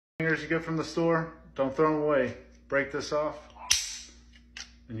Fingers you get from the store, don't throw them away. Break this off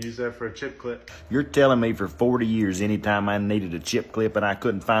and use that for a chip clip. You're telling me for 40 years, anytime I needed a chip clip and I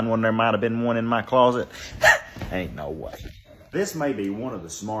couldn't find one, there might have been one in my closet? Ain't no way. This may be one of the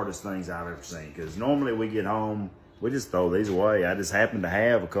smartest things I've ever seen, because normally we get home, we just throw these away. I just happen to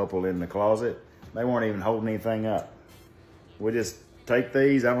have a couple in the closet. They weren't even holding anything up. We just take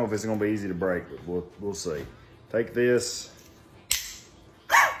these. I don't know if it's gonna be easy to break, but we'll see. Take this.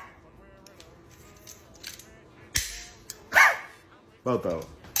 Both of them.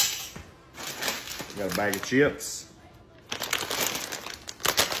 Got a bag of chips.